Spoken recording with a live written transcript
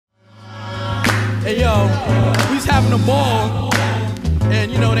Hey yo, we was having a ball,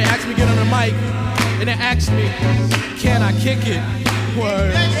 and you know they asked me to get on the mic, and they asked me, can I kick it?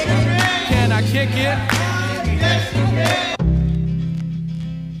 Word. Can I kick it?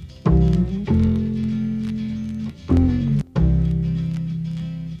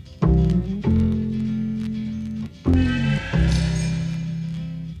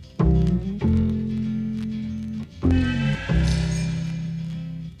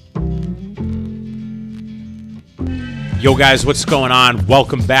 Yo guys, what's going on?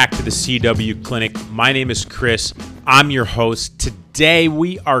 Welcome back to the CW Clinic. My name is Chris. I'm your host. Today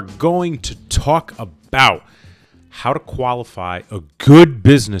we are going to talk about how to qualify a good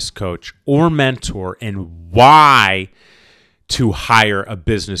business coach or mentor and why to hire a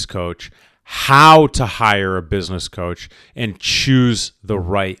business coach, how to hire a business coach, and choose the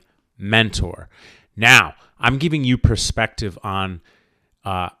right mentor. Now, I'm giving you perspective on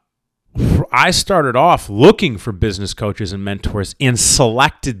I started off looking for business coaches and mentors and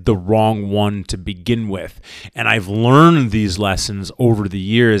selected the wrong one to begin with. And I've learned these lessons over the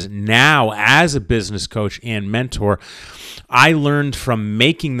years. Now, as a business coach and mentor, I learned from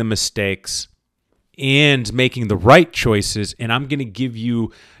making the mistakes and making the right choices. And I'm going to give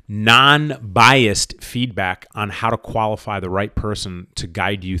you non-biased feedback on how to qualify the right person to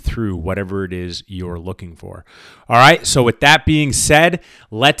guide you through whatever it is you're looking for. All right, so with that being said,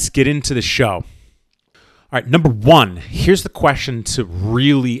 let's get into the show. All right, number one, here's the question to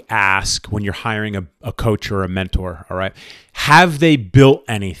really ask when you're hiring a coach or a mentor, all right? Have they built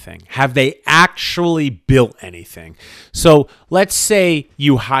anything? Have they actually built anything? So let's say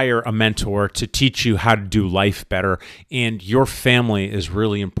you hire a mentor to teach you how to do life better, and your family is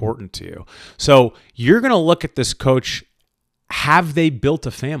really important to you. So you're going to look at this coach. Have they built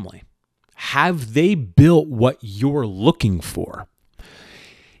a family? Have they built what you're looking for?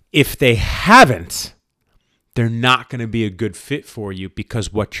 If they haven't, they're not going to be a good fit for you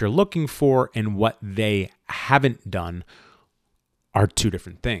because what you're looking for and what they haven't done are two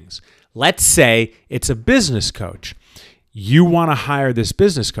different things. Let's say it's a business coach. You want to hire this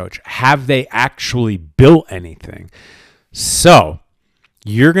business coach. Have they actually built anything? So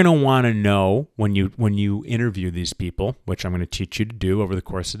you're going to want to know when you interview these people, which I'm going to teach you to do over the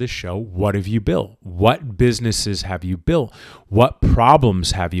course of this show, what have you built? What businesses have you built? What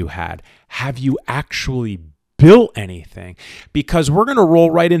problems have you had? Have you actually built anything? Because we're going to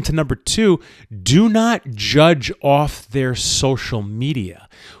roll right into number two. Do not judge off their social media.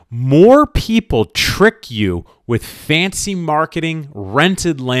 More people trick you with fancy marketing,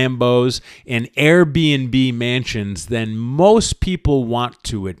 rented Lambos, and Airbnb mansions than most people want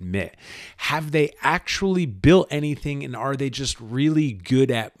to admit. Have they actually built anything, and are they just really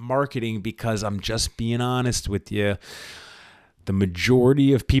good at marketing? Because I'm just being honest with you, the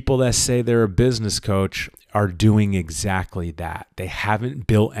majority of people that say they're a business coach are doing exactly that. They haven't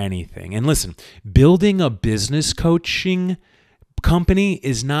built anything. And listen, building a business coaching company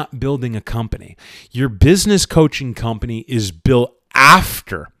is not building a company. Your business coaching company is built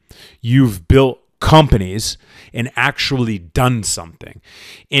after you've built companies and actually done something.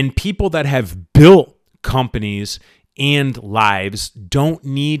 And people that have built companies and lives don't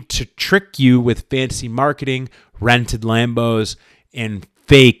need to trick you with fancy marketing, rented Lambos, and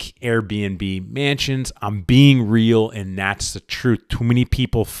fake Airbnb mansions. I'm being real, and that's the truth. Too many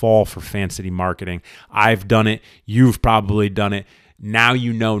people fall for fancy marketing. I've done it. You've probably done it. Now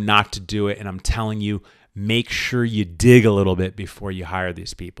you know not to do it, and I'm telling you, make sure you dig a little bit before you hire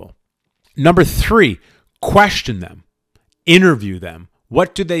these people. Number three, question them. Interview them.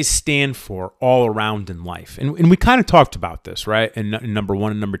 What do they stand for all around in life? And we kind of talked about this, right? In number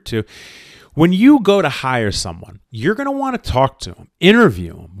one and number two. When you go to hire someone, you're going to want to talk to them,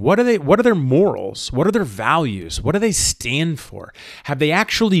 interview them. What are their morals? What are their values? What do they stand for? Have they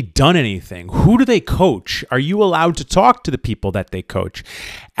actually done anything? Who do they coach? Are you allowed to talk to the people that they coach?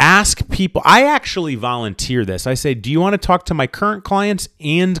 Ask people. I actually volunteer this. I say, do you want to talk to my current clients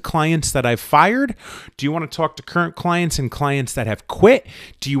and clients that I've fired? Do you want to talk to current clients and clients that have quit?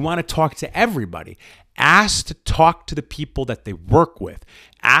 Do you want to talk to everybody? Ask to talk to the people that they work with.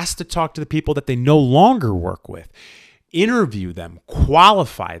 Ask to talk to the people that they no longer work with. Interview them,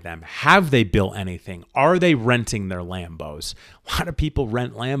 qualify them. Have they built anything? Are they renting their Lambos? A lot of people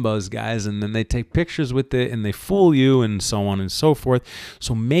rent Lambos, guys, and then they take pictures with it and they fool you and so on and so forth.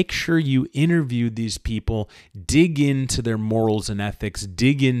 So make sure you interview these people, dig into their morals and ethics,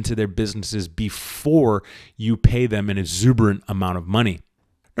 dig into their businesses before you pay them an exuberant amount of money.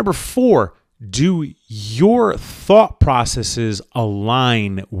 Number four, do your thought processes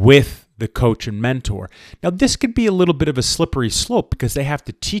align with the coach and mentor. Now, this could be a little bit of a slippery slope because they have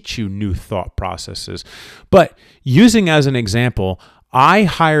to teach you new thought processes. But using as an example,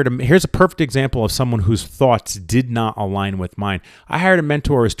 here's a perfect example of someone whose thoughts did not align with mine. I hired a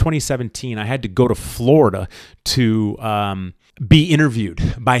mentor. It was 2017. I had to go to Florida to be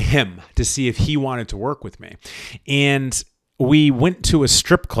interviewed by him to see if he wanted to work with me. And we went to a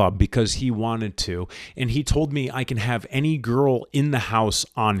strip club because he wanted to, and he told me I can have any girl in the house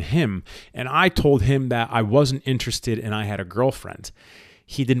on him. And I told him that I wasn't interested and I had a girlfriend.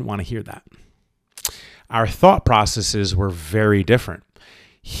 He didn't want to hear that. Our thought processes were very different.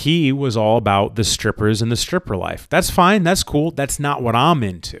 He was all about the strippers and the stripper life. That's fine. That's cool. That's not what I'm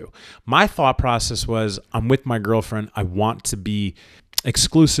into. My thought process was, I'm with my girlfriend. I want to be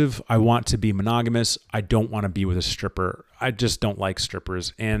exclusive. I want to be monogamous. I don't want to be with a stripper. I just don't like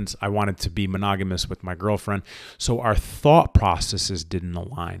strippers, and I wanted to be monogamous with my girlfriend. So our thought processes didn't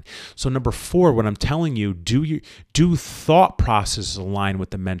align. So number 4, what I'm telling you, do thought processes align with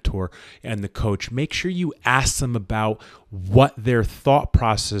the mentor and the coach? Make sure you ask them about what their thought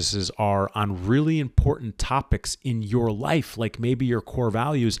processes are on really important topics in your life, like maybe your core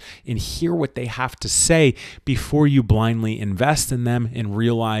values, and hear what they have to say before you blindly invest in them and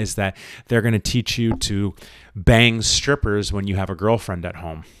realize that they're going to teach you to bang strippers when you have a girlfriend at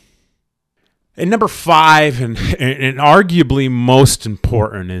home. And number 5, and arguably most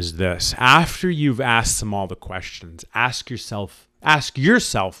important, is this. After you've asked them all the questions, ask yourself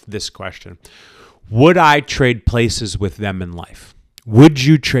this question. Would I trade places with them in life? Would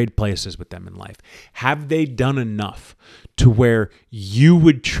you trade places with them in life? Have they done enough to where you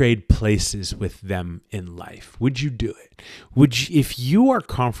would trade places with them in life? Would you do it? If you are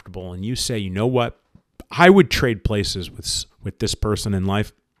comfortable and you say, you know what, I would trade places with this person in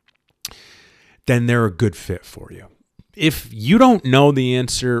life, then they're a good fit for you. If you don't know the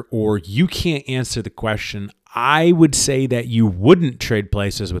answer or you can't answer the question, I would say that you wouldn't trade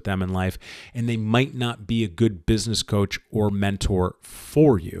places with them in life, and they might not be a good business coach or mentor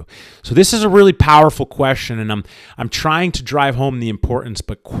for you. So this is a really powerful question, and I'm trying to drive home the importance,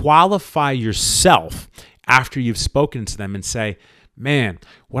 but qualify yourself after you've spoken to them and say, man,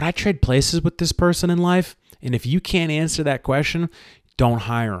 would I trade places with this person in life? And if you can't answer that question, don't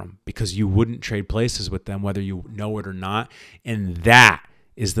hire them, because you wouldn't trade places with them whether you know it or not. And that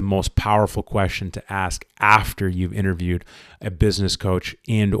is the most powerful question to ask after you've interviewed a business coach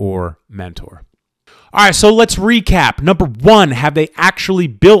and or mentor. All right, so let's recap. Number 1, have they actually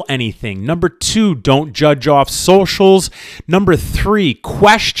built anything? Number 2, don't judge off socials. Number 3,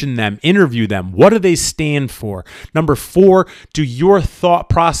 question them, interview them. What do they stand for? Number 4, do your thought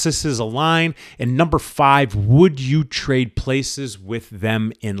processes align? And number 5, would you trade places with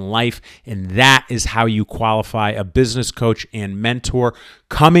them in life? And that is how you qualify a business coach and mentor,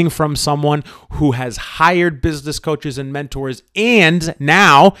 coming from someone who has hired business coaches and mentors and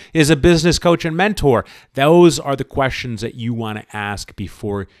now is a business coach and mentor. Those are the questions that you want to ask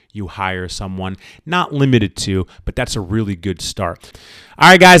before you hire someone. Not limited to, but that's a really good start. All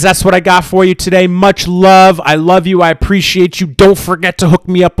right, guys, that's what I got for you today. Much love. I love you. I appreciate you. Don't forget to hook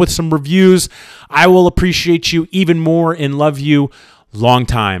me up with some reviews. I will appreciate you even more and love you long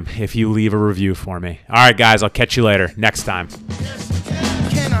time if you leave a review for me. All right, guys, I'll catch you later next time.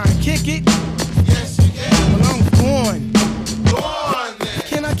 Can I kick it? Yes, you can. Well, I'm going. Go on, then.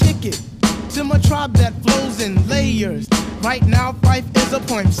 Can I kick it? To my tribe that flows in layers. Right now, Fife is a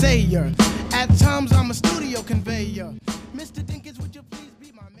point sayer. At times, I'm a studio conveyor. Mr. Dinkins